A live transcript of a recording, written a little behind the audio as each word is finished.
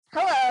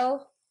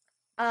So,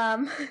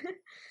 um,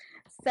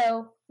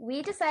 so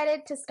we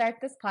decided to start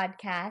this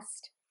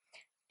podcast,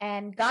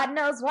 and God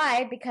knows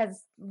why,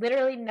 because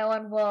literally no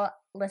one will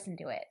listen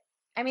to it.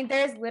 I mean,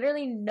 there's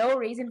literally no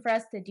reason for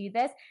us to do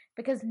this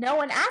because no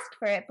one asked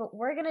for it, but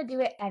we're gonna do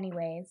it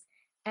anyways.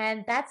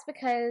 And that's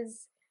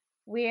because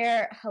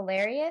we're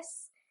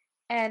hilarious,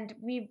 and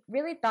we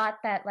really thought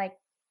that, like,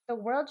 the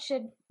world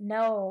should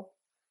know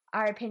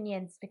our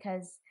opinions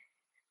because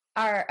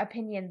our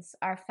opinions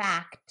are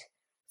fact.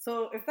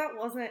 So, if that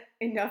wasn't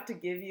enough to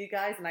give you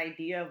guys an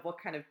idea of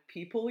what kind of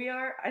people we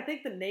are, I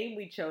think the name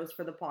we chose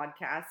for the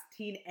podcast,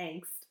 Teen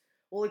Angst,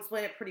 will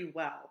explain it pretty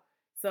well.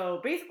 So,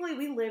 basically,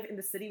 we live in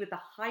the city with the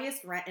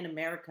highest rent in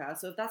America.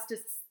 So, if that's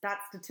just that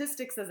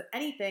statistic says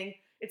anything,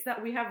 it's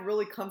that we have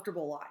really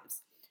comfortable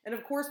lives. And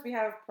of course, we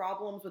have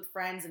problems with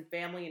friends and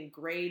family and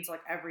grades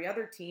like every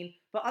other teen.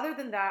 But other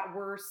than that,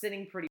 we're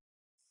sitting pretty.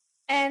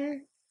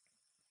 And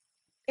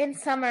in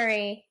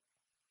summary,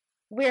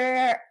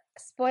 we're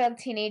spoiled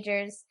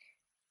teenagers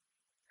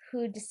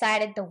who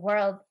decided the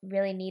world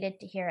really needed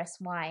to hear us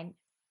whine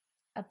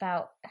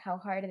about how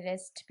hard it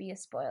is to be a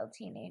spoiled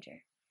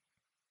teenager.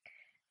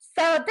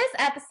 So, this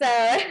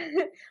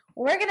episode,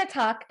 we're going to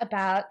talk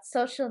about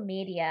social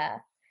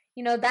media.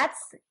 You know,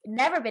 that's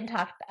never been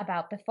talked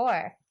about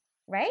before,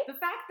 right? The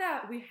fact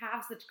that we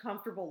have such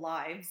comfortable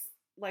lives,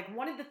 like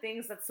one of the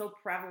things that's so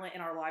prevalent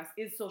in our lives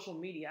is social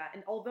media.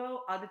 And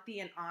although Aditi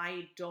and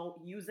I don't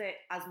use it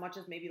as much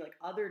as maybe like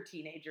other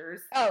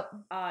teenagers, Oh,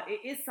 it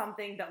is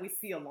something that we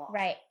see a lot.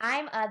 right.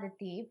 I'm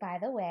Aditi, by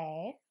the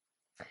way.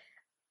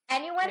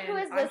 Anyone who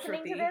And is I'm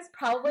listening to Shruti. this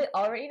probably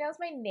already knows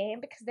my name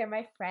because they're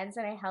my friends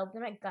and I held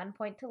them at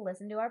gunpoint to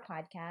listen to our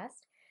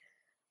podcast.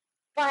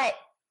 But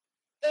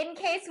in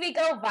case we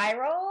go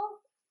viral,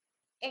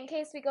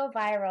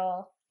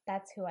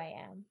 that's who I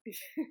am.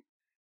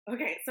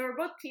 Okay, so we're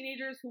both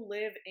teenagers who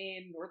live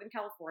in Northern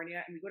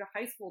California and we go to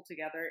high school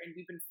together and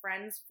we've been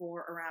friends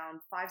for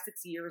around 5-6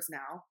 years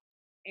now.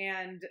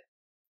 And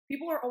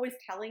people are always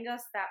telling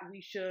us that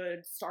we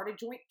should start a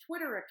joint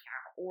Twitter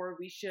account or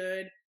we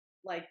should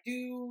like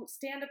do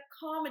stand-up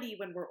comedy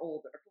when we're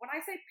older. When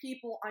I say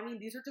people, I mean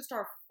these are just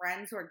our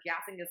friends who are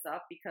gassing us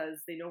up because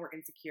they know we're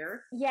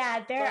insecure.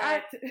 Yeah, there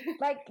are,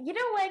 like, you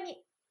know when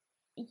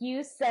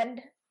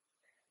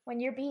when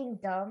you're being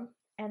dumb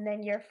and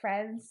then your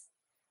friends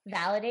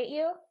validate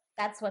you?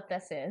 That's what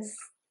this is.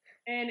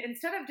 And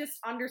instead of just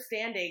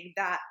understanding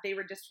that they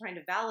were just trying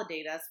to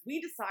validate us,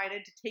 we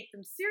decided to take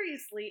them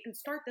seriously and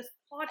start this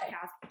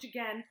podcast, which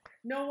again,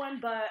 no one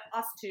but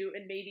us two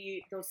and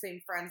maybe those same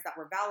friends that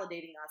were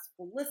validating us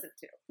will listen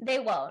to. They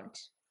won't.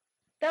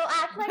 They'll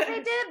act like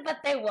they did, but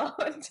they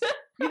won't.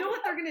 You know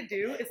what they're going to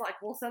do is like,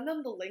 we'll send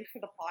them the link for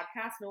the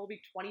podcast and it'll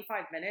be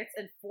 25 minutes.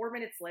 And 4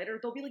 minutes later,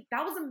 they'll be like,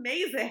 that was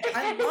amazing.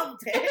 I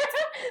loved it.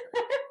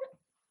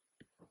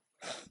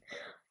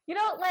 You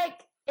know, like,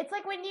 it's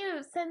like when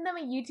you send them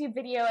a YouTube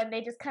video and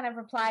they just kind of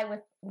reply with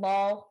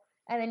lol,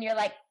 and then you're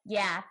like,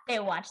 yeah, they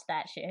watched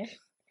that shit.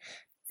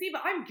 See,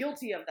 but I'm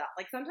guilty of that.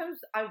 Like, sometimes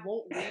I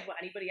won't read what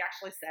anybody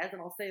actually says and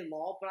I'll say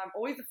lol, but I'm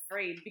always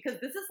afraid because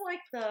this is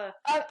like the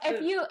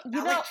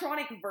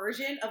electronic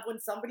version of when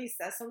somebody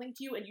says something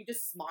to you and you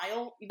just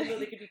smile, even though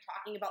they could be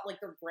talking about,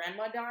 like, their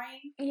grandma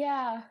dying.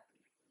 Yeah.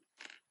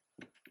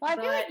 Well, I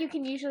feel like you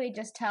can usually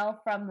just tell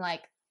from,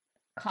 like,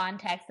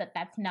 context that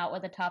that's not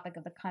what the topic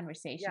of the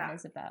conversation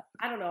is about.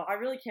 I don't know. I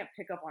really can't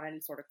pick up on any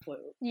sort of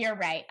clue. You're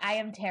right. I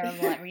am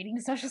terrible at reading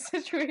social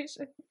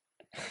situations.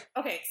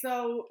 Okay,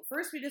 so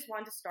first we just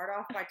wanted to start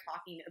off by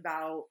talking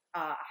about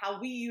how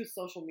we use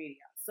social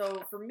media.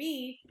 So for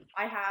me,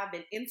 I have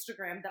an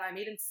Instagram that I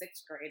made in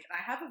 6th grade, and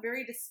I have a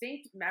very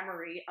distinct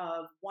memory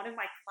of one of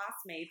my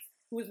classmates,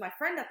 who was my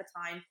friend at the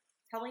time,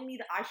 telling me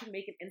that I should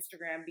make an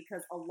Instagram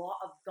because a lot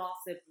of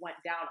gossip went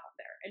down on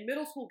there. And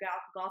middle school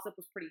gossip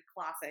was pretty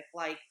classic,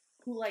 like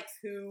who likes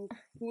who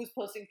was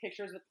posting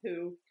pictures with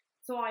who.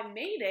 So I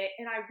made it,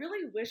 and I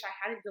really wish I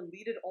hadn't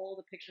deleted all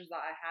the pictures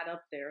that I had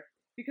up there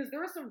because there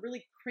was some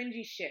really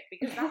cringy shit.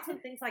 Because that's when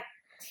things like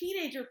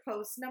teenager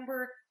posts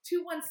number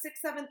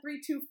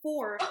 2167324,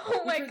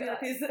 oh my god,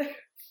 these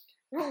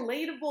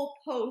relatable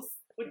posts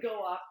would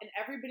go up and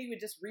everybody would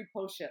just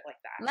repost shit like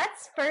that.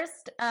 Let's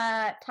first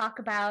talk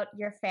about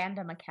your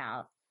fandom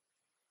account.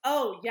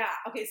 Oh, yeah.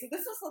 Okay, so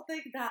this is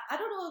something that I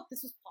don't know if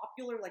this was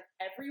popular like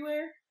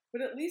everywhere,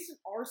 but at least in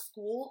our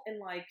school and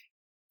like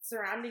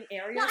surrounding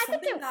areas, no, I something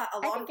think that a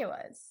lot of it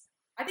was.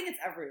 I think it's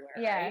everywhere.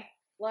 Yeah. Right?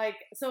 Like,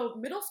 so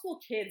middle school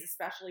kids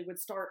especially would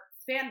start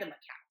fandom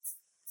accounts.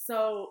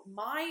 So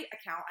my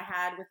account I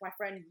had with my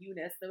friend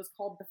Eunice that was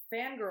called The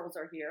Fangirls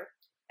Are Here.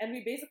 And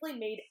we basically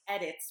made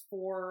edits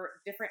for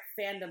different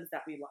fandoms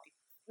that we liked.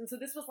 And so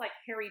this was like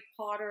Harry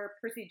Potter,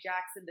 Percy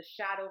Jackson, the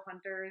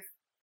Shadowhunters.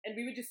 And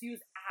we would just use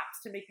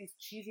apps to make these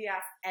cheesy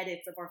ass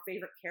edits of our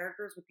favorite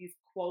characters with these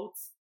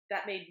quotes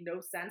that made no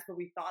sense, but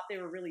we thought they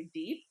were really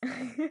deep.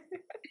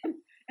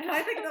 And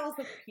I think that was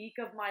the peak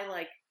of my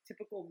like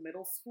typical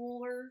middle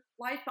schooler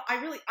life. But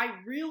I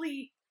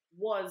really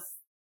was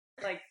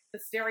like the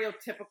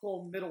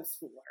stereotypical middle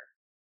schooler.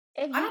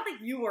 I don't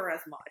think you were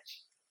as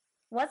much.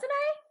 Wasn't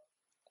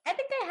I?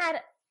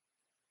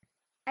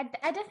 I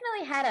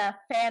definitely had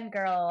a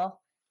fangirl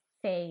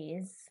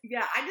phase.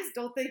 Yeah, I just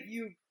don't think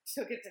you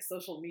took it to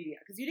social media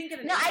because you didn't get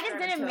an No, Instagram I just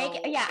didn't make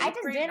it. Yeah, I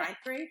just didn't. ninth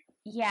grade.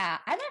 Yeah,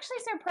 I'm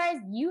actually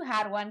surprised you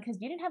had one because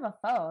you didn't have a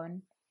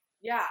phone.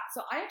 Yeah,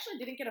 so I actually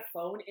didn't get a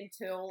phone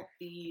until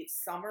the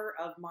summer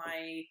of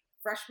my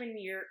freshman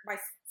year, my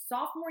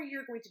sophomore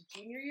year going to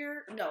junior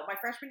year. No, my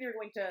freshman year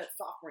going to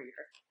sophomore year,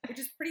 which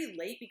is pretty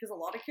late because a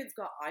lot of kids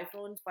got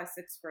iPhones by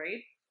 6th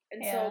grade.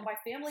 And Yeah. so my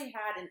family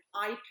had an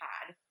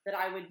iPad that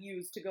I would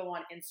use to go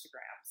on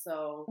Instagram.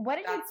 So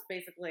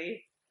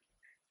basically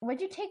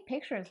What'd you take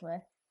pictures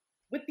with?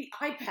 with the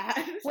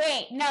iPad.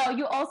 Wait, no,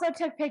 you also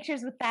took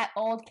pictures with that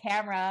old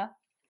camera.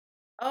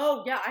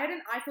 Oh, yeah, I had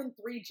an iPhone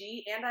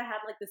 3G and I had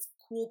like this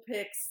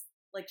Coolpix,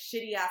 like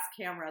shitty ass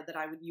camera that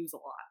I would use a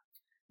lot.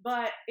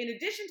 But in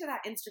addition to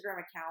that Instagram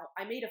account,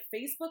 I made a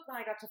Facebook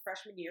when I got to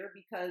freshman year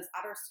because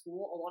at our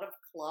school, a lot of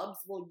clubs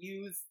will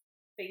use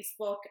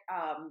Facebook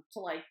to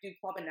like do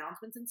club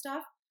announcements and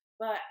stuff.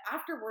 But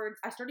afterwards,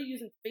 I started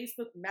using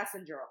Facebook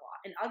Messenger a lot.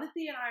 And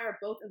Aditi and I are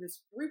both in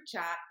this group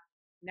chat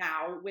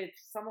now with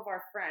some of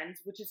our friends,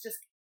 which is just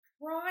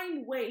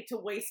prime way to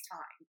waste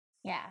time.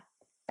 Yeah,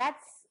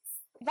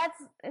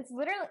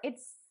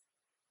 it's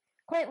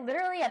quite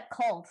literally a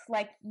cult.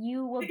 Like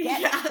you will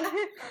get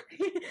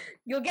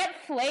you'll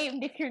get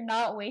flamed if you're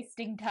not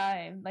wasting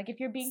time. Like if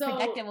you're being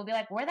productive, we'll be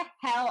like, where the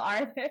hell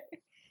are they?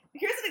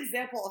 Here's an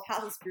example of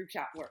how this group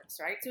chat works,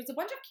 right? So it's a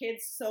bunch of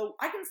kids. So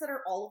I consider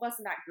all of us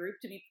in that group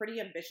to be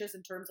pretty ambitious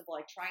in terms of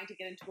like trying to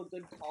get into a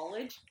good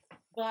college.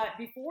 But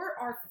before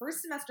our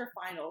first semester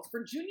finals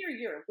for junior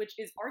year, which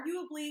is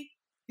arguably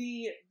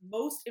the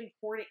most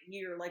important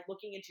year, like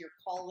looking into your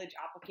college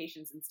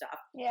applications and stuff.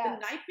 Yeah. The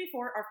night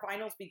before our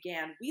finals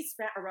began, we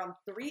spent around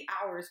 3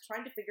 hours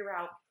trying to figure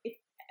out if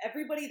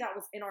everybody that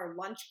was in our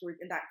lunch group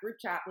in that group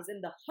chat was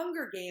in the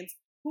Hunger Games,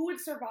 who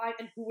would survive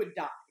and who would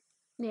die.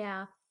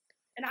 Yeah.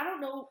 And I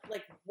don't know,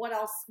 like, what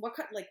else, what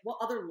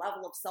other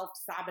level of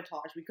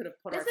self-sabotage we could have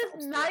put ourselves through.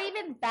 This is not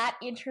even that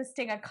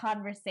interesting a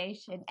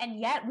conversation, and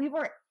yet we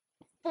were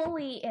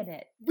fully in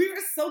it. We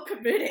were so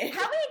committed.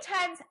 How many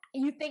times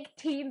you think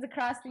teens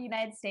across the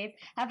United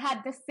States have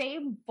had the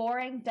same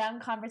boring, dumb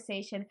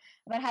conversation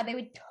about how they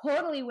would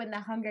totally win the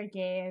Hunger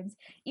Games,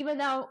 even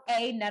though,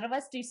 A, none of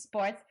us do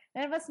sports,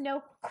 none of us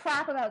know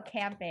crap about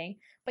camping.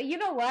 But you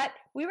know what?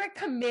 We were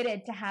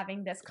committed to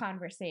having this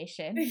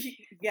conversation.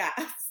 Yeah.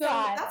 So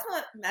that's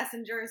what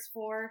Messenger is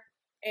for.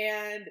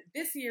 And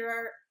this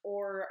year,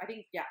 or I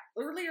think,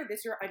 earlier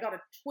this year, I got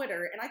a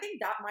Twitter. And I think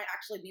that might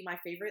actually be my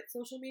favorite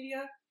social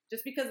media.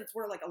 Just because it's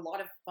where like a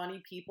lot of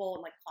funny people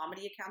and like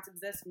comedy accounts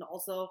exist. And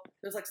also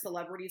there's like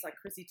celebrities like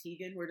Chrissy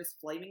Teigen who are just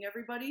flaming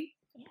everybody.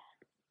 Yeah.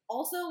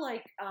 Also,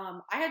 like,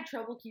 I had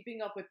trouble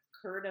keeping up with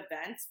current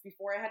events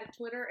before I had a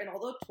Twitter. And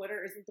although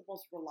Twitter isn't the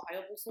most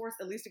reliable source,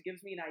 at least it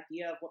gives me an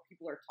idea of what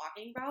people are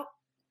talking about.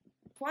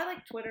 So I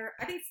like Twitter.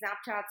 I think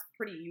Snapchat's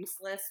pretty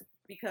useless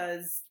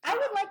because I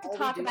would like to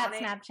talk about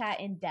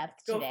Snapchat in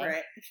depth today. Go for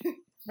it.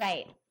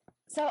 Right.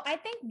 So I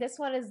think this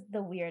one is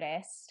the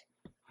weirdest.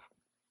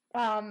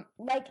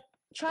 Like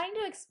trying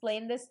to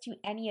explain this to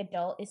any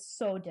adult is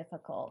so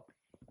difficult.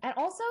 And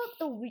also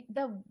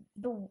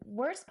the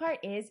worst part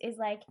is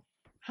like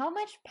how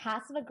much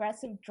passive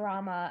aggressive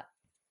drama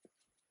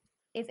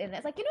is in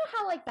this. Like, you know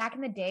how like back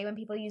in the day when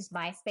people used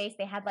MySpace,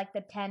 they had like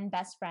the 10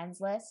 best friends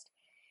list.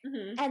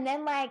 Mm-hmm. And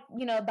then like,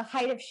 you know, the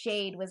height of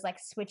shade was like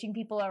switching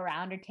people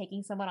around or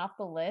taking someone off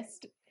the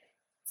list.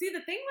 See,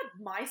 the thing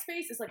with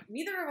MySpace is like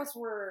neither of us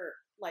were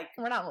like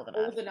we're not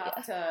old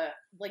enough to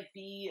like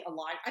be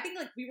alive. I think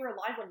like we were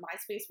alive when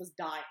MySpace was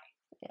dying.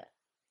 Yeah.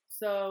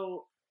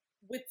 So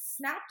with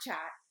Snapchat,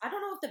 I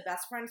don't know if the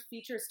best friends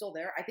feature is still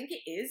there. I think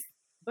it is.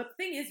 But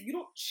the thing is, you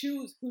don't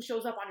choose who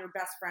shows up on your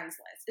best friends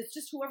list. It's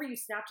just whoever you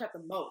Snapchat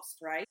the most,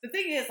 right? The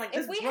thing is, like,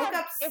 this broke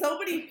up so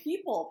many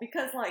people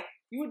because, like,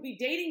 you would be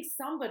dating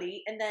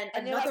somebody and then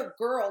another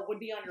girl would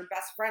be on your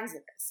best friends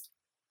list.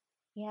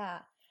 Yeah.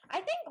 I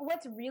think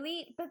what's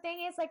really the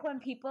thing is, like,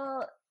 when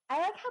people... I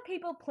like how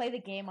people play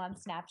the game on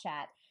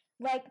Snapchat.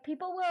 Like,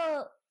 people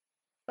will...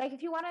 Like,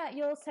 if you want to...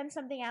 You'll send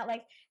something out,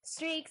 like,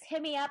 Streaks,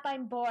 hit me up,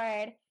 I'm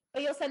bored.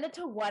 But you'll send it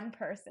to one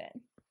person.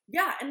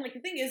 Yeah, and like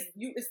the thing is,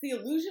 it's the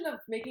illusion of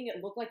making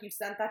it look like you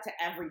sent that to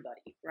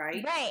everybody,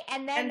 right? Right,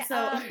 and then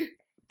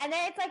and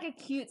then it's like a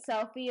cute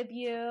selfie of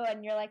you,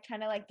 and you're like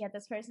trying to like get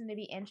this person to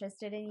be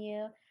interested in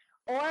you,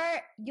 or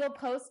you'll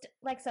post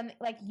like something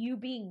like you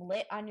being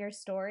lit on your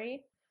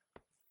story,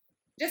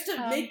 just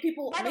to make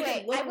people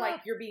it look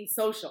like you're being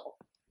social.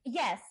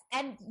 Yes,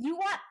 and you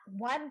want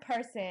one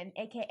person,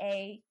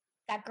 aka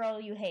that girl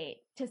you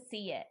hate, to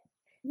see it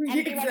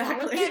and be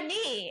like, "Look at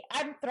me,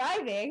 I'm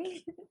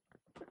thriving."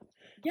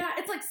 Yeah,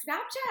 it's like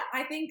Snapchat,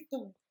 I think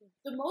the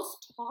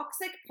most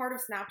toxic part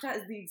of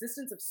Snapchat is the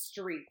existence of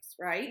streaks,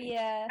 right?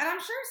 Yeah. And I'm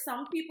sure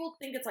some people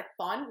think it's like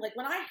fun. Like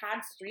when I had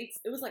streaks,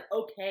 it was like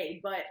okay,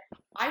 but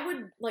I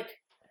would like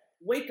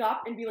wake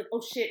up and be like, oh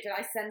shit, did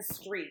I send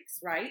streaks,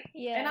 right?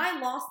 Yeah. And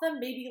I lost them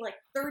maybe like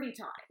 30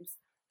 times.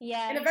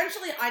 Yeah. And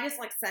eventually I just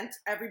like sent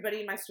everybody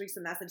in my streaks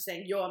a message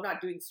saying, yo, I'm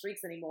not doing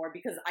streaks anymore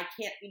because I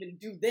can't even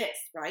do this,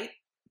 right?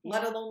 Yeah.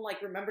 Let alone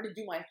like remember to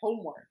do my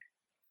homework.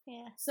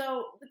 Yeah.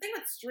 So the thing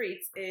with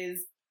streaks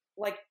is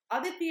like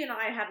Aditi and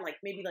I had like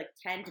maybe like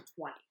 10 to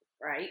 20,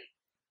 right?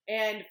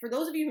 And for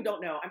those of you who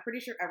don't know, I'm pretty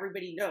sure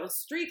everybody knows,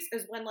 streaks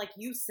is when like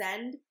you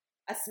send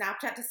a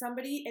Snapchat to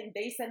somebody and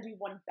they send you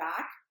one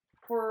back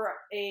for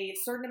a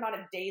certain amount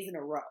of days in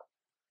a row.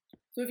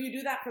 So if you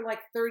do that for like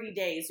 30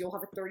 days, you'll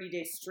have a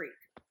 30-day streak.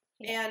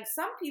 Yeah. And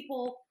some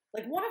people,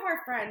 like one of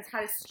our friends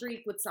had a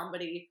streak with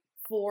somebody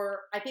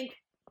for, I think,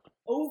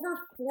 over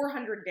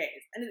 400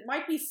 days. And it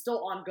might be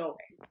still ongoing.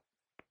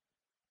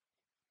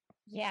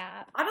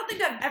 Yeah. I don't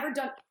think I've ever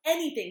done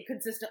anything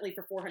consistently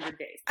for 400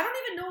 days. I don't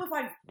even know if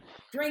I've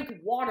drank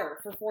water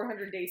for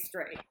 400 days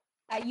straight.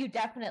 You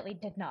definitely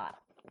did not.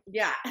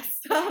 Yeah.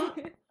 So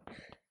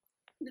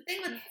the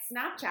thing with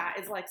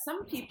Snapchat is like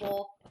some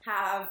people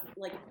have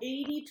like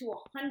 80 to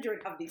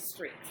 100 of these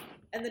streaks.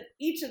 And then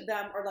each of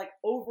them are like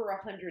over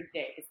 100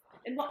 days.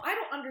 And what I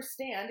don't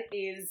understand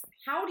is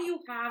how do you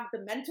have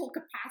the mental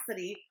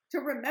capacity to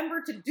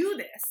remember to do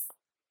this?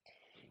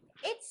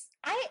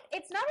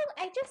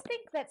 I just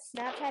think that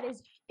Snapchat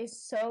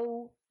is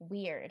so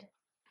weird.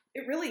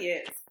 It really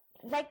is.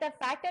 Like the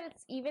fact that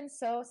it's even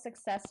so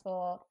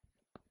successful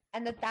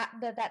and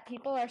that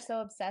people are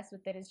so obsessed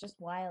with it is just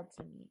wild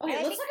to me.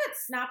 Okay, let's look at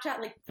Snapchat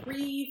like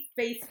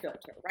pre-face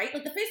filter, right?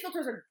 Like the face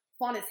filters are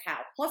fun as hell.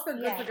 Plus they're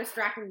good for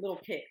distracting little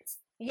kids.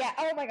 Yeah,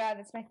 oh my god,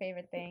 that's my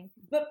favorite thing.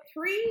 But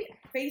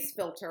pre-face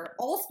filter,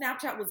 all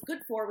Snapchat was good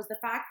for was the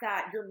fact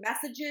that your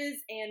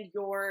messages and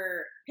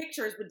your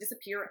pictures would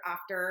disappear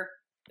after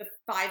the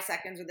 5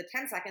 seconds or the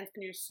 10 seconds,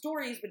 and your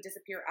stories would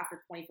disappear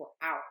after 24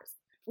 hours,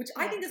 which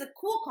I think is a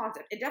cool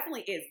concept. It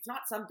definitely is. It's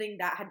not something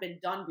that had been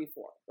done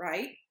before,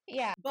 right?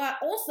 Yeah. But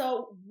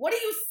also, what are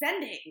you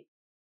sending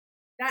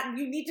that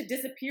you need to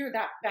disappear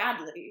that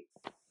badly?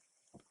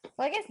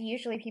 Well, I guess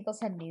usually people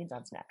send nudes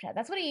on Snapchat.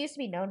 That's what it used to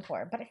be known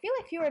for. But I feel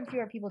like fewer and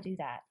fewer people do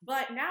that.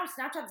 But now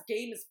Snapchat's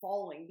game is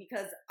following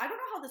because I don't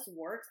know how this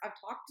works. I've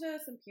talked to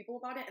some people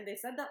about it, and they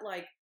said that,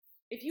 like,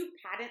 if you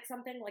patent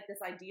something like this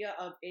idea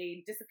of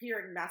a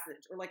disappearing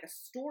message or like a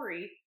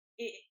story,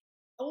 it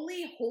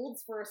only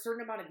holds for a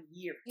certain amount of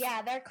years.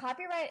 Yeah, their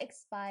copyright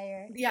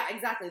expires. Yeah,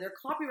 exactly. Their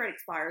copyright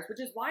expires, which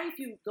is why if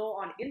you go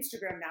on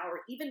Instagram now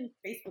or even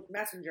Facebook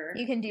Messenger,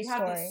 you can do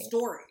have these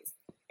stories.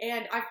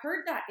 And I've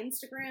heard that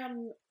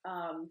Instagram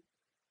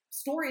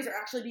stories are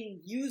actually being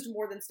used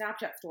more than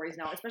Snapchat stories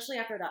now, especially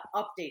after that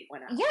update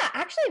went out. Yeah,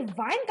 actually,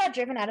 Vine got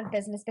driven out of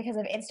business because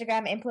of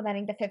Instagram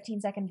implementing the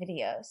 15-second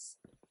videos.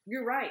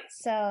 You're right.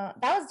 So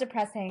that was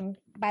depressing,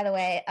 by the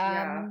way.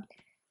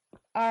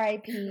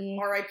 R.I.P.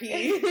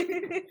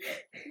 R.I.P.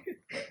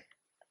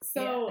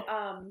 So,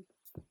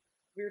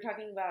 we were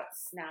talking about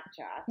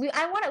Snapchat.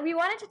 We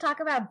wanted to talk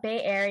about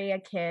Bay Area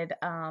kid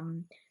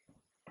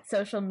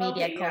social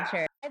media culture.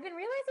 Yeah. I've been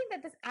realizing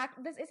that this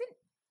isn't.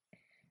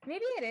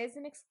 Maybe it is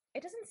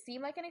it doesn't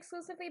seem like an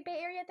exclusively Bay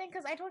Area thing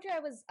because I told you I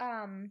was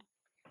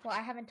well,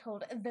 I haven't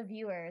told the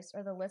viewers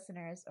or the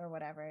listeners or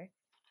whatever,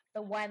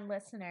 the one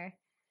listener,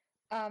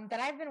 that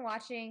I've been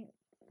watching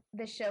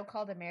this show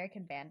called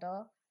American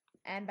Vandal.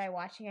 And by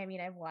watching, I mean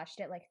I've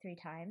watched it like 3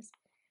 times.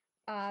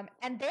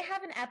 And they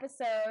have an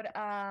episode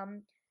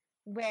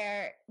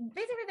where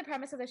basically the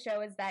premise of the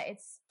show is that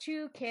it's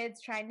 2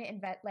 kids trying to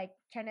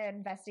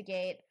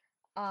investigate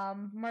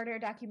murder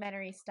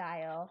documentary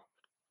style.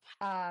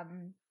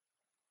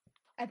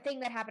 A thing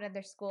that happened at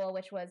their school,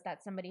 which was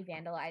that somebody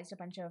vandalized a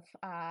bunch of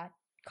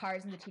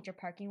cars in the teacher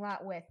parking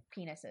lot with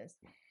penises.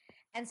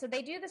 And so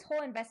they do this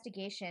whole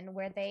investigation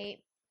where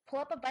they pull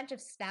up a bunch of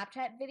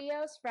Snapchat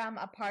videos from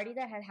a party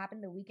that had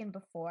happened the weekend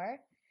before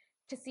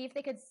to see if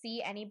they could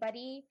see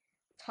anybody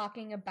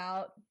talking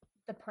about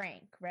the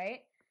prank, right?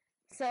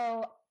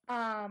 So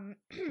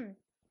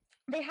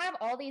they have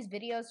all these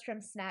videos from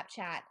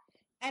Snapchat.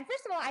 And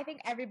first of all, I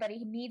think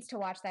everybody needs to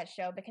watch that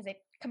show because it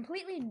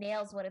completely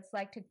nails what it's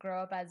like to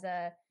grow up as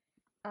a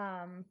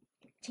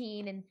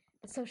teen and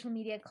the social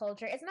media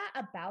culture. It's not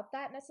about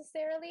that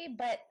necessarily,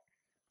 but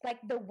like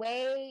the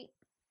way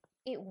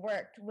it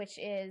worked, which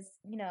is,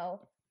 you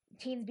know,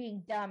 teens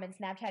being dumb and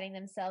Snapchatting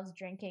themselves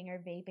drinking or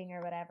vaping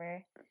or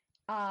whatever.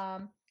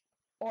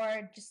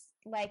 Or just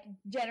like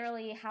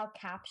generally how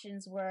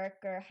captions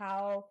work or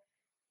how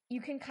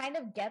you can kind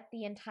of get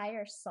the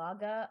entire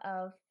saga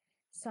of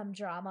some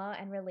drama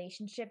and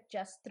relationship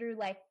just through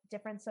like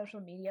different social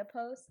media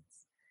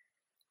posts.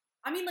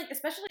 I mean, like,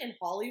 especially in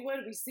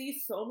Hollywood, we see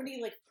so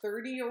many like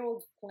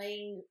 30-year-olds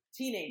playing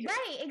teenagers.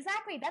 Right,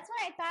 exactly. That's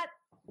why I thought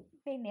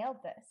they nailed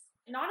this.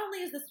 Not only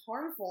is this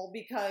harmful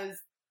because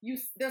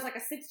there's like a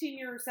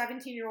 16-year,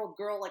 17-year-old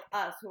girl like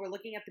us who are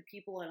looking at the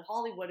people in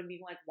Hollywood and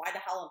being like, why the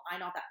hell am I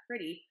not that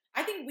pretty?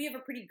 I think we have a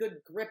pretty good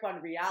grip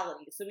on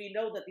reality. So we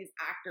know that these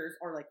actors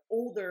are like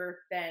older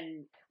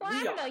than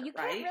I don't know. You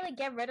can't really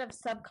get rid of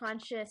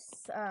subconscious,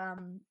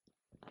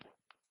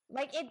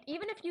 like it,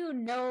 even if you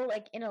know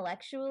like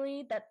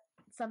intellectually that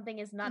something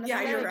is not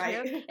necessarily you're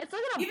right. true, it's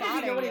not gonna even bother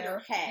if you know it you. in your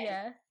head.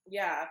 Yeah.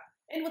 Yeah.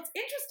 And what's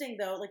interesting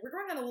though, like we're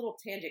going on a little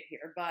tangent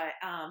here, but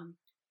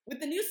with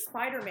the new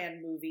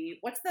Spider-Man movie,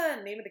 what's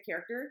the name of the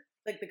character?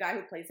 Like the guy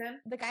who plays him?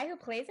 The guy who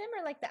plays him,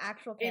 or like the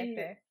actual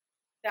character?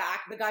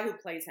 The guy who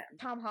plays him.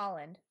 Tom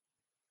Holland.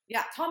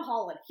 Yeah, Tom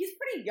Holland. He's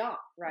pretty young,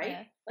 right?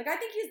 Yeah. Like I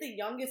think he's the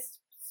youngest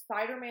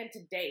Spider-Man to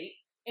date,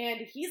 and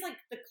he's like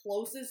the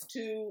closest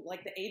to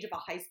like the age of a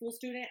high school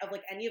student of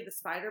like any of the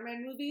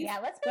Spider-Man movies. Yeah,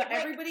 let's But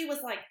everybody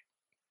was like,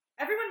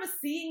 everyone was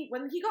seeing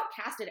when he got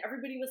casted.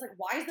 Everybody was like,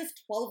 "Why is this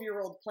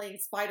 12-year-old playing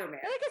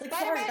Spider-Man?" Like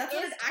sorry, that's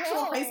what an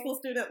actual high school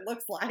student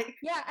looks like.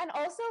 Yeah, and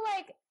also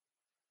like,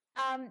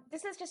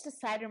 this is just a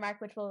side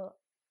remark, which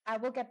I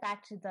will get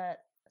back to the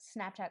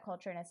Snapchat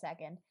culture in a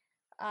second.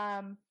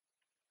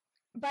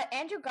 But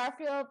Andrew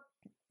Garfield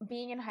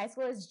being in high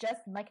school is just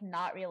like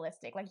not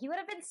realistic. Like he would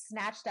have been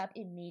snatched up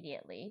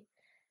immediately.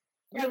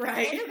 Like, You're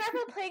right. Andrew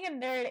Garfield playing a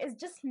nerd is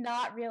just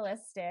not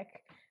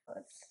realistic.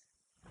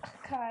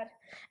 God.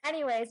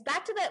 Anyways,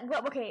 back to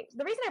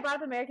the reason I brought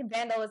up American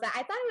Vandal was that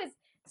I thought it was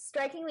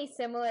strikingly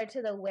similar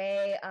to the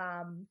way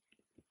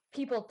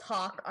people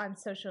talk on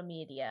social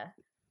media.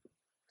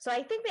 So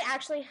I think they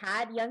actually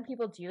had young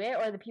people do it,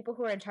 or the people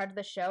who are in charge of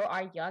the show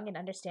are young and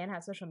understand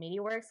how social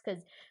media works,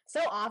 because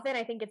so often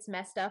I think it's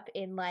messed up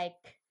in like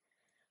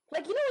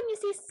when you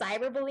see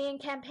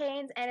cyberbullying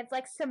campaigns and it's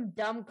like some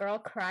dumb girl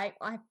crying.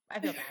 I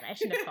feel bad. I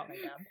shouldn't have called her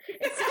dumb.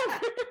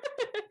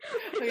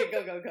 Okay,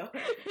 go.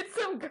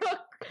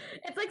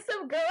 It's like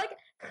some girl like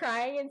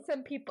crying and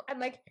some people, and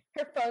like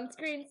her phone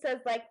screen says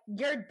like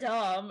 "you're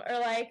dumb" or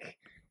like,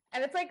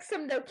 and it's like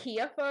some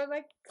Nokia phone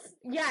like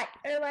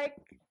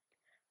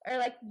or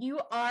like "you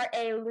are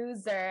a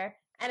loser,"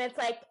 and it's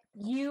like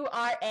 "you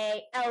are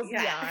a LZR."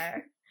 Yeah.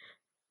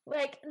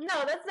 Like, no,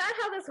 that's not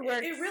how this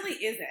works. It really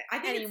isn't. I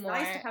think anymore.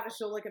 It's nice to have a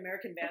show like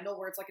American Vandal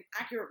where it's like an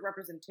accurate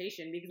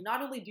representation, because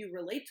not only do you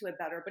relate to it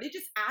better, but it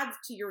just adds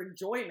to your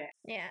enjoyment.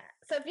 Yeah.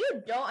 So if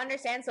you don't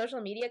understand social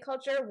media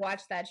culture,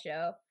 watch that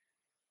show.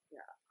 Yeah.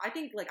 I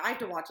think like I have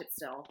to watch it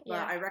still, but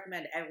I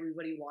recommend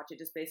everybody watch it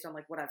just based on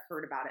like what I've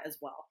heard about it as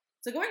well.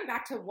 So going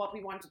back to what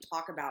we wanted to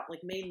talk about, like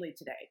mainly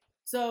today.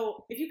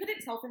 So if you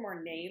couldn't tell from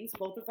our names,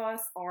 both of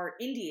us are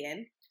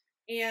Indian.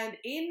 And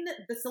in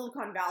the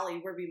Silicon Valley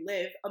where we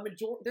live,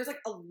 there's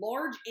like a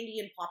large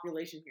Indian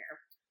population here.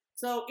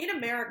 So in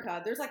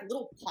America, there's like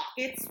little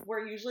pockets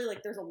where usually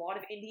like there's a lot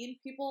of Indian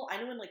people.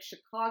 I know in like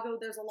Chicago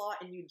there's a lot,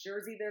 in New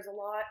Jersey there's a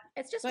lot.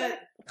 It's just where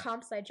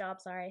comp sci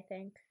jobs are, I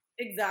think.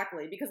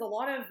 Exactly, because a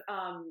lot of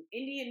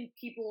Indian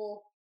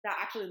people that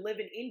actually live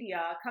in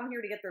India come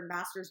here to get their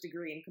master's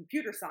degree in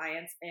computer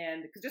science,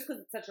 and because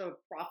it's such a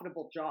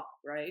profitable job,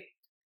 right?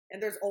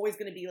 And there's always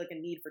going to be like a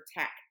need for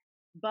tech.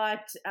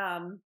 But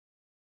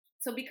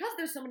so because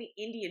there's so many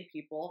Indian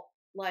people,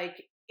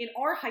 like in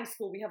our high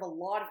school, we have a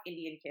lot of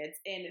Indian kids,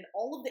 and in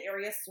all of the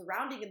areas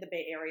surrounding in the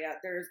Bay Area,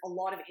 there's a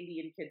lot of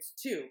Indian kids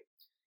too.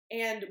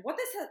 And what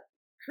this has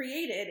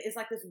created is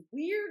like this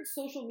weird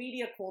social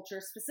media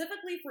culture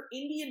specifically for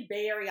Indian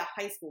Bay Area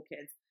high school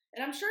kids.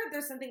 And I'm sure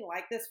there's something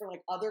like this for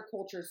like other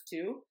cultures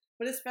too,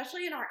 but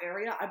especially in our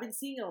area, I've been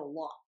seeing it a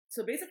lot.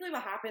 So basically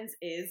what happens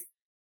is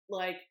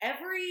like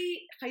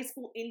every high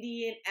school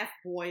Indian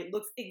F-boy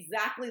looks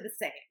exactly the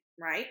same,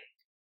 right?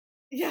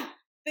 Yeah,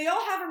 they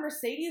all have a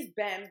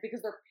Mercedes-Benz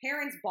because their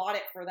parents bought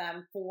it for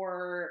them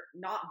for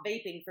not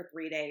vaping for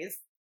 3 days.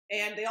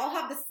 And they all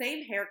have the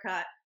same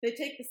haircut. They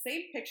take the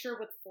same picture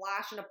with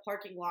flash in a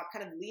parking lot,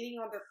 kind of leaning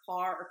on their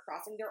car or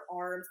crossing their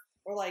arms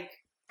or like...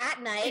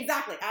 At night.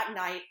 Exactly, at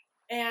night.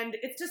 And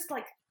it's just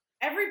like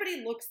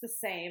everybody looks the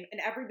same and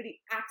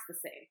everybody acts the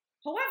same.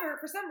 However,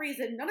 for some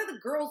reason, none of the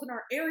girls in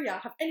our area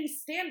have any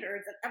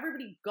standards, and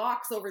everybody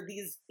gawks over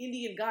these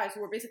Indian guys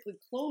who are basically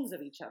clones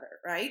of each other,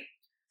 right?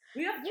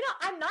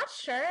 I'm not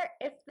sure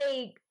if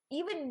they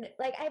even,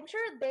 like, I'm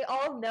sure they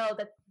all know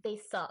that they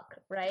suck,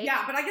 right?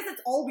 Yeah, but I guess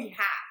it's all we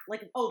have.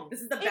 Like, oh, this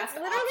is the best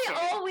option. It's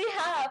literally all we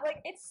have. Like,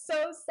 it's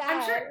so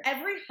sad. I'm sure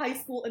every high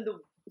school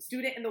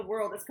student in the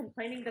world is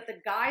complaining that the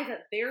guys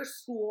at their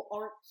school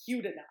aren't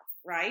cute enough,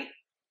 right?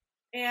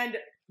 And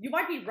you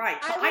might be right,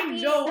 but I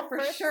know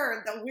for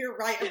sure that we're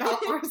right about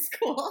our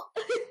school.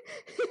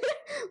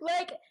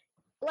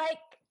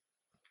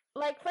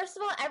 Like, first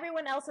of all,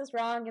 everyone else is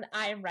wrong and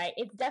I'm right.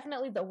 It's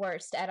definitely the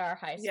worst at our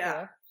high school.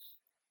 Yeah.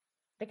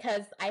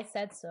 Because I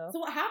said so. So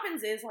what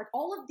happens is, like,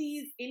 all of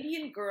these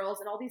Indian girls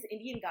and all these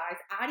Indian guys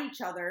add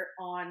each other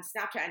on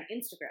Snapchat and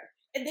Instagram.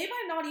 And they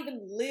might not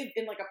even live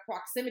in, like, a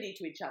proximity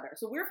to each other.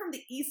 So we're from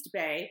the East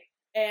Bay,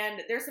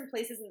 and there's some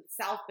places in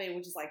the South Bay,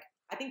 which is, like,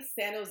 I think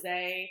San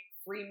Jose,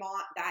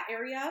 Fremont, that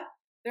area.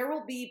 There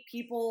will be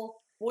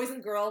people, boys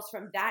and girls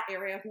from that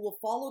area, who will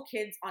follow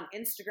kids on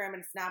Instagram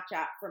and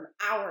Snapchat from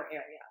our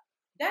area.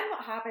 Then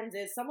what happens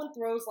is someone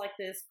throws like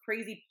this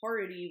crazy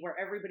party where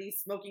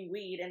everybody's smoking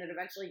weed, and it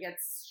eventually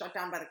gets shut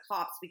down by the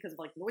cops because of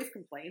like noise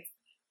complaints.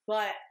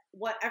 But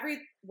what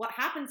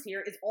happens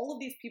here is all of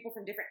these people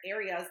from different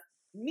areas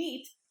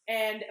meet,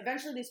 and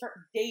eventually they start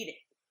dating.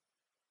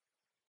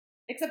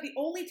 Except the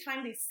only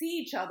time they see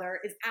each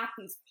other is at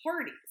these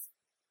parties.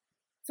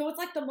 So it's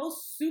like the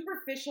most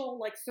superficial,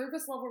 like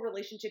surface level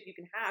relationship you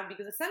can have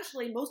because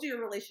essentially most of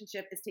your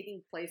relationship is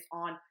taking place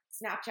on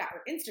Snapchat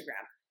or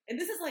Instagram. And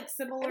this is like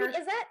similar. I mean,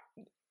 is that?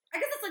 I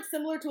guess it's like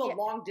similar to a Yeah.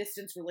 long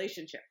distance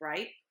relationship,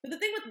 right? But the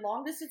thing with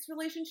long distance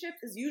relationships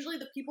is usually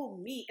the people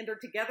meet and they're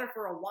together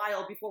for a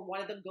while before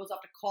one of them goes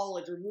off to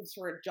college or moves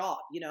for a job,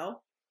 you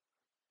know?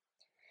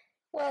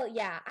 Well,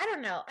 yeah. I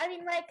don't know. I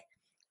mean, like,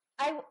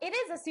 it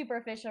is a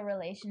superficial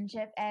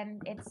relationship,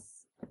 and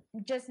it's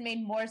just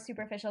made more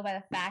superficial by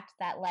the fact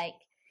that like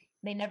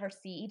they never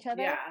see each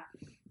other. Yeah.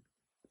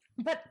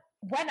 But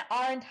when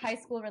aren't high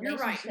school You're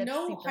relationships? right.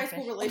 No high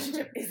school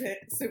relationship isn't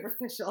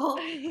superficial.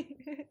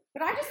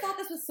 But I just thought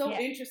this was so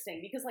interesting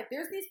because, like,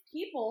 there's these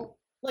people,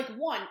 like,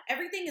 one,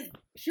 everything is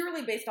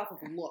purely based off of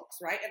looks,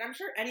 right? And I'm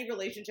sure any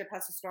relationship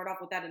has to start off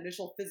with that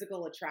initial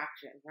physical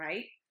attraction,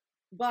 right?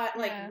 But,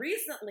 like,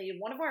 recently,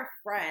 one of our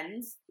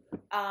friends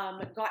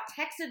got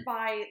texted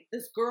by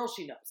this girl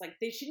she knows. Like,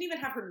 she didn't even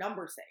have her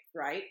number saved,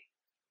 right?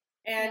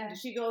 And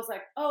she goes,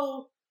 like,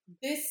 oh,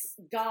 this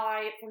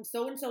guy from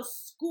so-and-so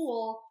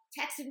school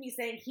texted me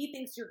saying he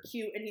thinks you're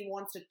cute and he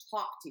wants to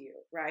talk to you,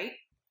 right?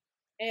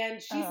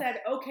 And she said,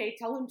 okay,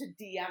 tell him to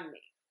DM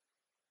me.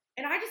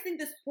 And I just think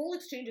this whole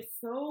exchange is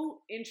so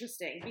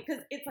interesting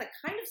because it's like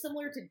kind of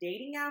similar to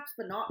dating apps,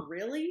 but not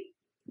really.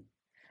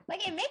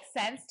 Like, it makes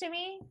sense to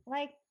me,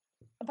 like,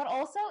 but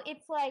also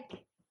it's like,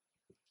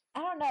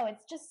 I don't know,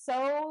 it's just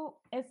so,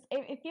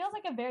 it feels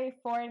like a very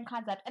foreign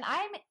concept. And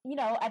I'm, you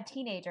know, a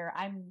teenager,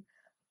 I'm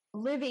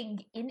living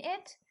in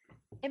it.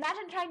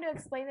 Imagine trying to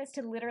explain this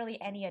to literally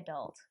any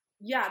adult.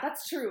 Yeah,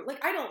 that's true.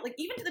 Like, I don't, like,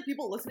 even to the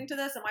people listening to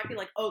this, it might be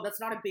like, oh,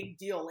 that's not a big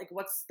deal. Like,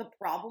 what's the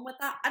problem with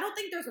that? I don't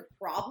think there's a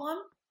problem.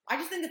 I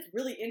just think it's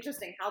really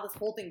interesting how this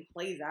whole thing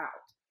plays out.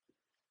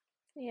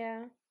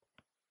 Yeah.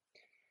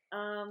 I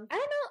don't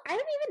know. I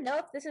don't even know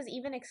if this is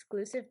even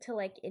exclusive to,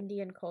 like,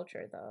 Indian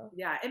culture, though.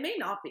 Yeah, it may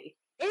not be.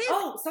 It is,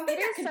 something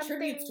that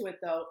contributes to it,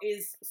 though,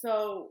 is,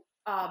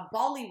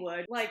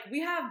 Bollywood. Like,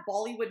 we have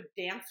Bollywood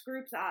dance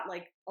groups at,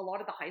 like, a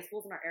lot of the high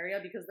schools in our area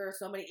because there are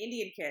so many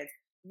Indian kids.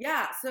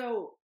 Yeah,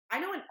 so I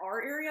know in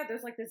our area,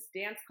 there's, like, this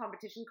dance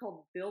competition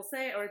called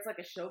Bilse, or it's, like,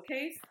 a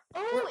showcase.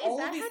 Oh, where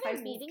all of these high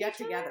schools get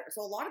together.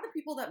 So a lot of the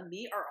people that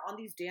meet are on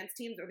these dance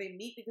teams, or they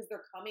meet because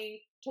they're coming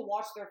to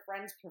watch their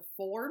friends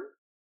perform.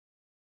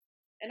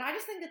 And I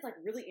just think it's, like,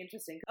 really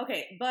interesting.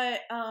 Okay,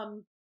 but,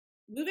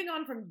 moving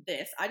on from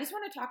this, I just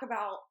want to talk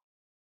about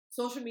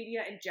social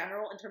media in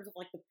general in terms of,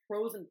 like, the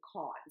pros and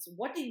cons.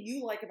 What do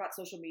you like about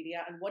social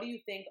media, and what do you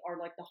think are,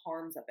 like, the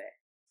harms of it?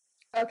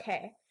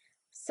 Okay,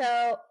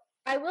 so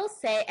I will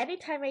say,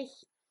 anytime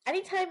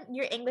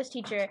your English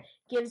teacher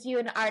gives you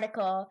an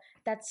article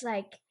that's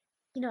like,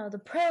 you know, the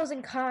pros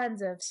and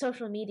cons of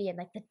social media and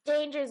like the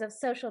dangers of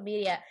social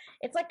media,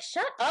 it's like,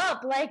 shut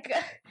up. Like,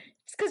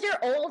 just because you're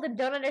old and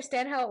don't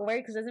understand how it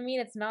works doesn't mean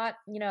it's not,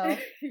 you know,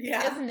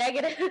 it's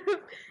negative.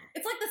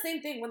 It's like the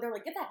same thing when they're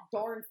like, get that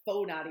darn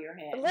phone out of your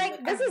hand.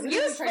 Like, this is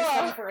useful.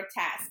 Trying to for a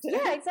test.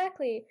 Yeah,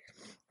 exactly.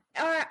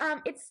 Or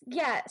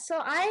so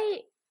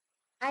I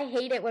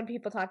hate it when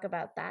people talk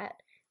about that.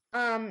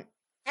 And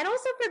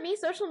also for me,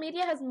 social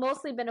media has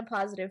mostly been a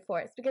positive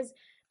force because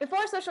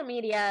before social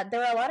media, there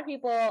were a lot of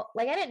people,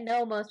 like, I didn't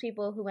know most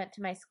people who went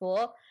to my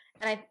school,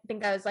 and I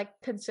think I was, like,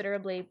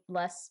 considerably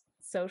less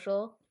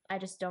social. I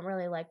just don't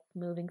really like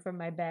moving from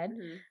my bed.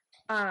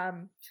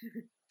 Mm-hmm.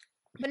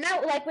 But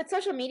now, like, with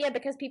social media,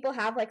 because people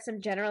have, like,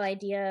 some general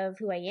idea of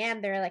who I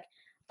am, they're, like,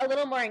 a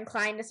little more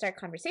inclined to start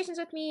conversations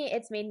with me.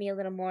 It's made me a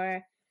little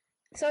more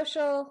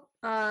social.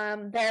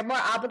 They're more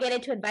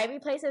obligated to invite me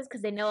places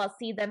because they know I'll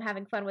see them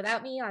having fun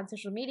without me on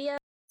social media.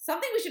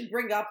 Something we should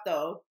bring up,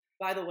 though,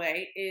 by the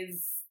way,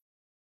 is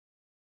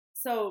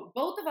so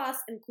both of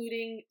us,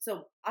 including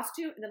us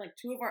two and then like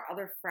two of our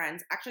other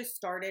friends, actually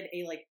started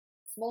a like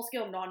small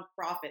scale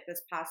nonprofit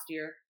this past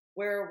year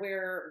where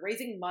we're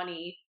raising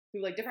money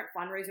through like different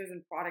fundraisers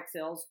and product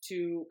sales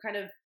to kind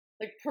of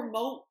like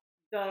promote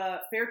the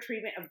fair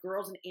treatment of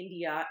girls in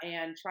India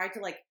and try to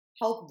like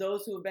help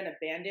those who have been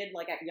abandoned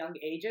like at young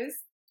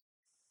ages.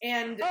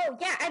 And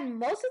and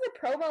most of the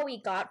promo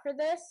we got for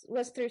this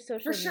was through social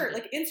media. For sure.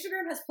 Like,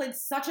 Instagram has played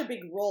such a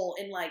big role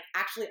in, like,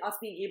 actually us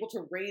being able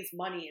to raise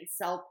money and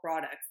sell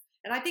products.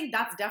 And I think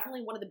that's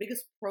definitely one of the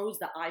biggest pros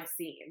that I've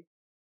seen.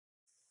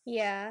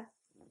 Yeah.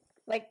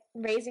 Like,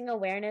 raising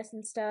awareness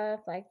and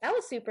stuff. Like,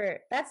 definitely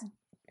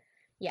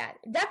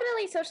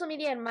social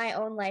media in my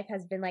own life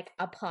has been, like,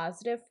 a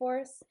positive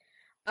force.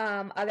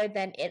 Other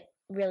than it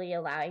really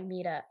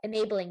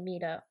enabling me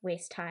to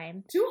waste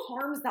time. Two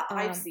harms that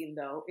I've seen,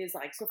 though, is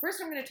like, so first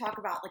I'm going to talk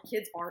about like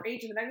kids our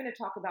age, and then I'm going to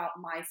talk about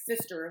my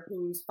sister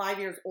who's 5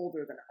 years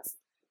older than us.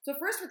 So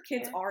first with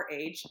kids our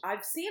age,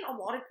 I've seen a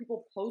lot of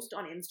people post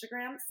on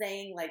Instagram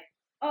saying like,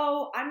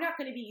 oh, I'm not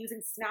going to be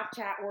using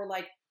Snapchat or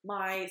like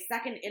my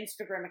second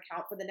Instagram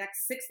account for the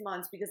next 6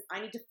 months because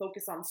I need to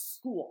focus on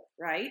school,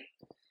 right?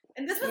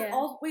 And this was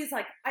always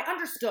like, I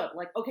understood,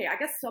 like, okay, I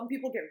guess some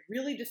people get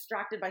really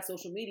distracted by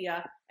social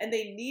media and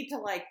they need to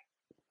like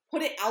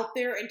put it out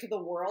there into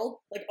the world,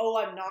 like, oh,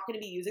 I'm not going to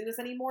be using this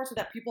anymore so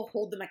that people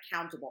hold them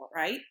accountable,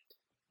 right?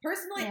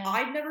 Personally, Yeah.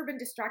 I've never been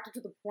distracted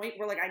to the point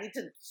where like I need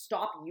to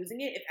stop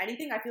using it. If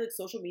anything, I feel like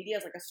social media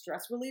is like a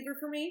stress reliever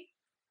for me.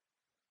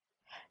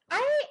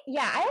 I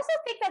also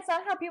think that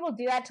somehow people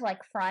do that to like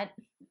front.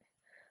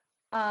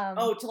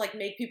 Oh, to like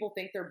make people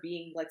think they're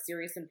being like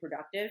serious and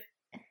productive.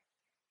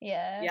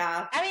 Yeah.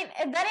 Yeah. I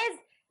mean, that is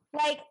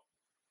like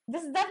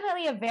this is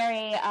definitely a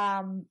very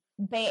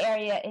Bay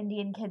Area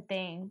Indian kid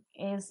thing,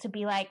 is to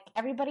be like,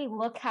 everybody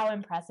look how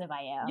impressive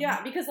I am.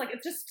 Yeah, because like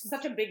it's just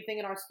such a big thing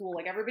in our school.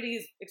 Like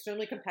everybody's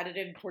extremely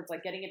competitive towards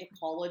like getting into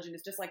college, and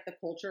it's just like the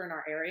culture in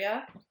our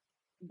area.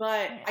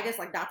 But Yeah. I guess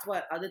like that's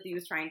what Aditi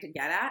was trying to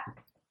get at.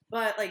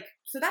 But like,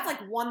 so that's like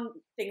one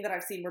thing that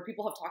I've seen where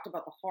people have talked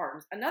about the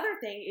harms. Another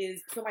thing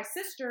is, so my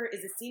sister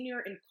is a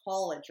senior in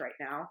college right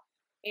now,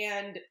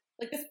 and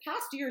like this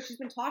past year, she's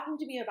been talking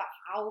to me about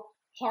how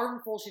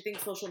harmful she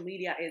thinks social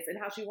media is, and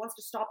how she wants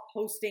to stop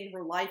posting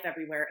her life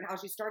everywhere, and how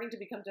she's starting to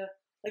become to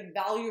like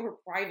value her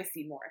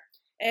privacy more.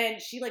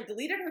 And she like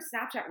deleted her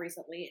Snapchat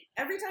recently.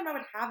 Every time I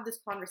would have this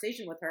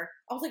conversation with her,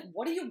 I was like,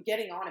 what are you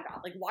getting on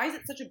about? Like, why is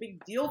it such a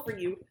big deal for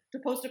you to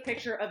post a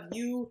picture of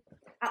you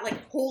at like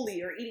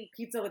Holi or eating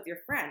pizza with your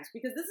friends?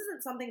 Because this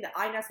isn't something that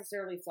I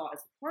necessarily saw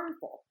as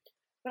harmful.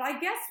 But I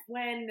guess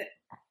when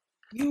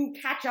you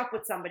catch up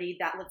with somebody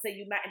that, let's say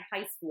you met in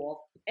high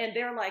school, and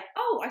they're like,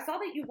 oh, I saw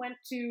that you went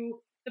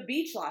to the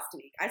beach last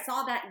week. I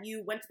saw that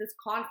you went to this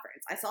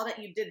conference. I saw that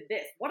you did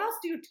this. What else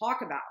do you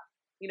talk about?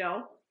 You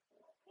know?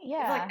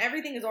 Yeah. It's like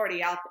everything is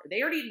already out there.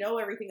 They already know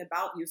everything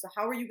about you. So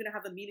how are you going to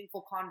have a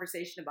meaningful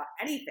conversation about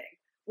anything?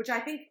 Which I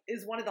think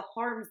is one of the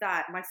harms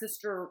that my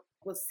sister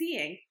was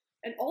seeing.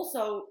 And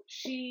also,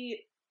 she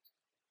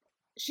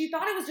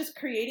thought it was just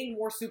creating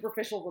more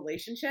superficial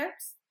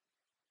relationships.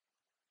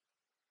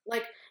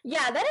 Like,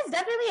 yeah, that is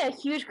definitely a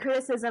huge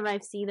criticism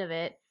I've seen of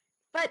it.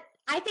 But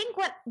I think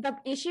what the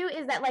issue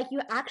is that like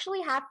you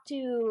actually have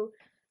to,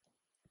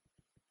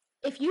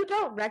 if you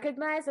don't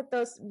recognize that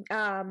those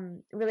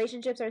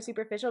relationships are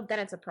superficial, then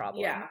it's a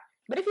problem. yeah.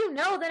 But if you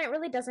know, then it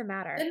really doesn't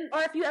matter.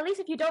 Or if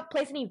you don't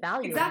place any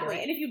value Exactly. into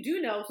it. And if you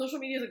do know, social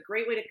media is a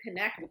great way to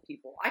connect with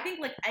people. I think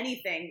like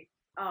anything,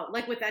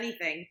 like with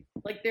anything,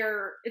 like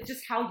it's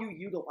just how you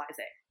utilize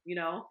it, you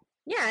know?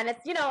 Yeah, and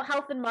it's,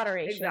 health and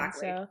moderation.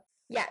 Exactly. So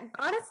yeah,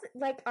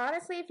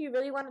 honestly, if you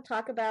really want to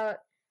talk about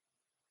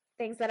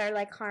things that are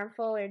like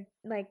harmful or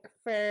like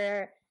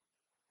for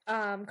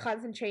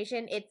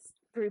concentration, it's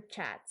group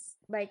chats.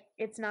 Like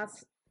it's not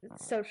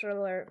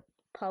social or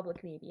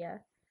public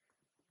media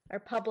or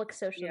public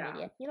social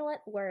media. You know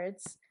what?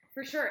 Words.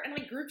 For sure. And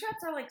like group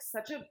chats are like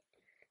such a,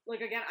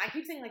 like again, I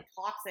keep saying like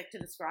toxic to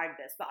describe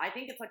this, but I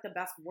think it's like the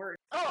best word.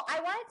 Oh, I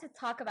wanted to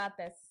talk about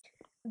this.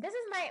 This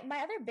is my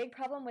other big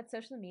problem with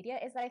social media,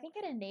 is that I think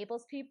it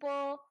enables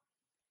people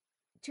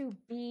to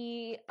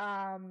be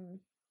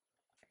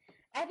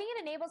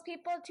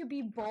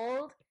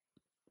bold,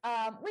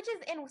 which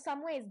is in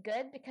some ways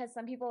good because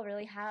some people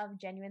really have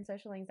genuine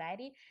social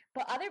anxiety.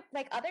 But other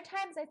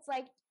times it's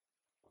like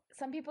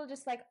some people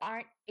just like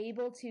aren't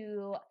able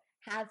to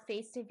have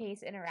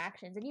face-to-face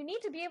interactions, and you need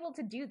to be able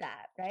to do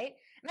that, right?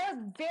 And I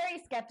was very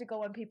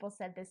skeptical when people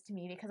said this to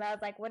me, because I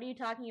was like, what are you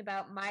talking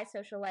about? My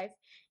social life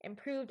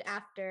improved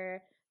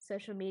after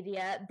social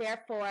media,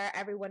 therefore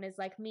everyone is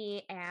like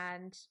me,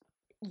 and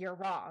you're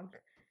wrong.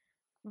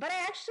 But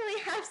I actually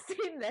have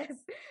seen this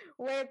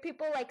where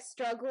people like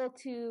struggle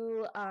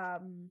to I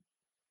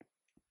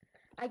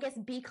guess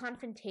be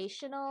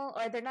confrontational,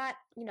 or they're not,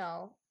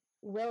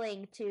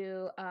 willing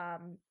to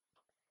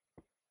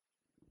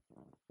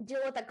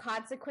deal with the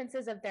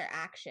consequences of their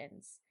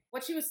actions.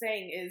 What she was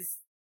saying is,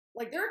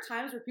 like, there are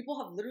times where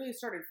people have literally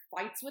started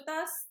fights with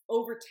us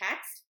over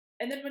text,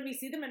 and then when we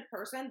see them in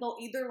person, they'll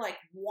either like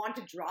want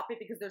to drop it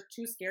because they're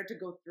too scared to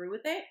go through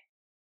with it,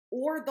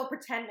 or they'll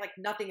pretend like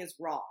nothing is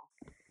wrong.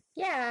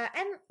 Yeah,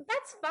 and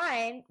that's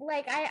fine.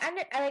 Like on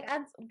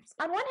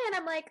one hand,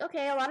 I'm like,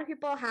 okay, a lot of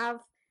people have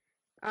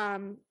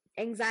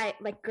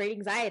great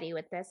anxiety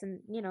with this, and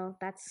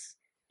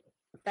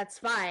that's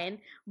fine.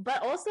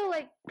 But also,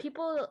 like,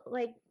 people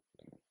like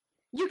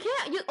you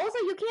can't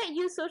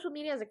use social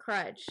media as a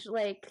crutch.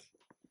 Like,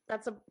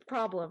 that's a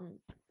problem.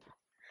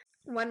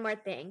 One more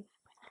thing.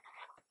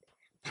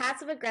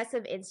 Passive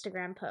aggressive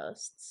Instagram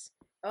posts.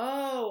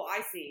 Oh,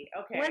 I see.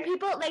 Okay. When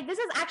people like this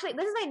is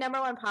my number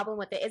one problem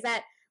with it, is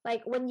that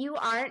like when you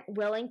aren't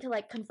willing to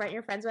like confront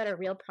your friends about a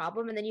real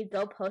problem, and then you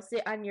go post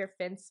it on your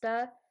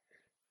Finsta.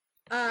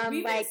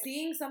 We've been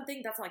seeing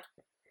something that's like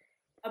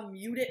a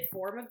muted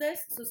form of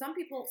this. So some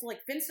people, like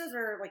Finstas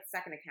are like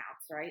second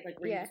accounts, right? Like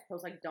where you just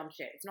post like dumb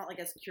shit. It's not like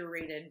as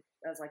curated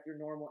as like your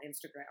normal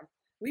Instagram.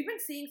 We've been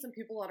seeing some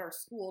people at our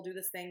school do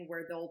this thing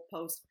where they'll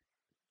post,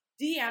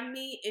 DM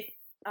me if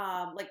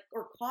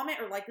or comment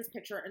or like this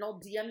picture, and I'll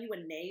DM you a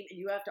name, and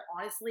you have to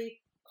honestly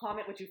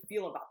comment what you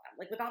feel about them,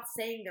 like without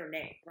saying their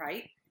name,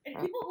 right? And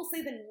people will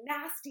say the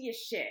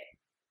nastiest shit.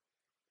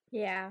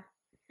 Yeah.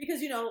 Because,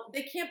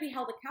 they can't be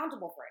held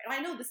accountable for it. And I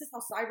know this is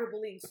how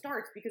cyberbullying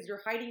starts, because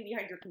you're hiding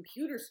behind your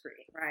computer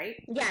screen, right?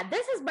 Yeah,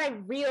 this is my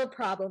real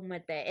problem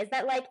with it, is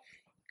that, like,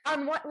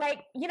 on what,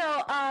 like,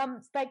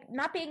 like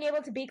not being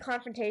able to be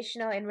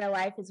confrontational in real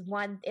life is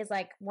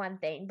like one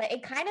thing, but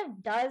it kind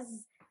of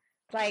does,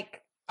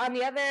 like, on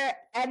the other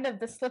end of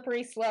the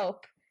slippery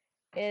slope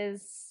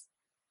is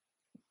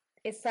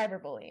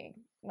cyberbullying.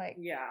 Like,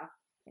 Yeah.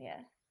 yeah.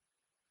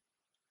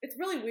 It's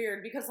really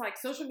weird because like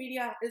social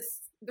media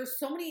there's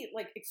so many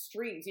like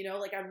extremes, you know,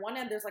 like on one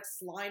end there's like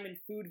slime and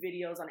food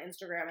videos on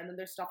Instagram, and then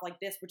there's stuff like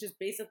this, which is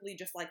basically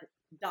just like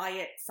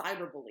diet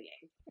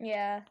cyberbullying.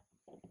 Yeah.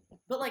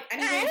 But like Yeah,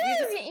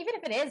 anyways, even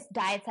if it is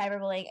diet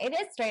cyberbullying, it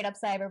is straight up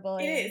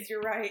cyberbullying. It is,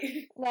 you're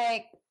right.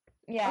 Like,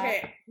 yeah.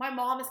 Okay, my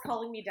mom is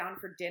calling me down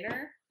for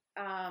dinner.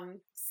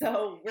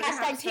 So we're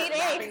gonna have to start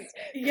wrapping.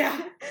 Yeah,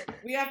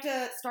 we have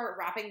to start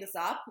wrapping this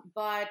up.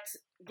 But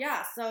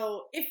yeah,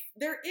 so if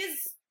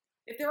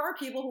there are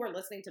people who are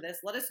listening to this,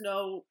 let us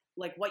know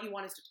like what you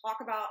want us to talk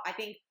about. I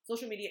think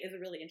social media is a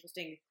really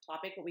interesting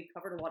topic, but we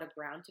covered a lot of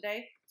ground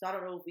today. So I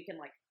don't know if we can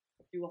like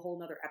do a whole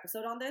nother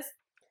episode on this.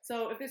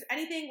 So if there's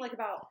anything like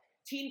about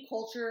teen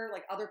culture,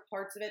 like other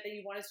parts of it that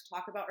you want us to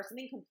talk about, or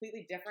something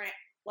completely different,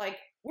 like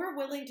we're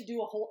willing to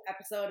do a whole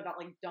episode about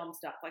like dumb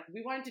stuff. Like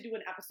we wanted to do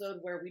an episode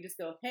where we just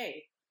go,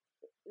 hey,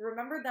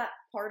 remember that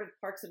part of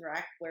Parks and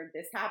Rec where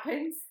this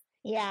happens?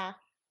 Yeah.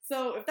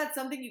 So if that's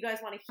something you guys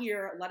want to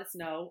hear, let us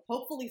know.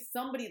 Hopefully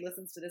somebody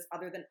listens to this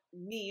other than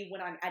me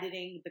when I'm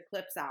editing the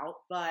clips out.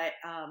 But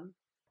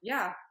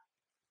yeah.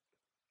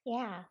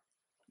 Yeah.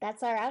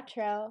 That's our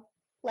outro.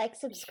 Like,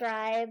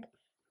 subscribe.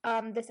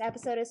 This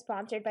episode is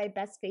sponsored by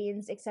Best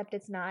Fiends, except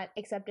it's not.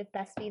 Except if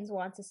Best Fiends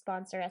wants to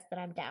sponsor us, then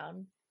I'm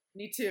down.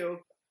 Me too.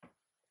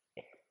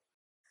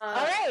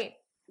 All right.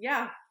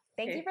 Yeah.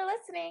 Thank you for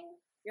listening.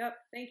 Yep.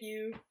 Thank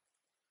you.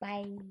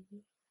 Bye.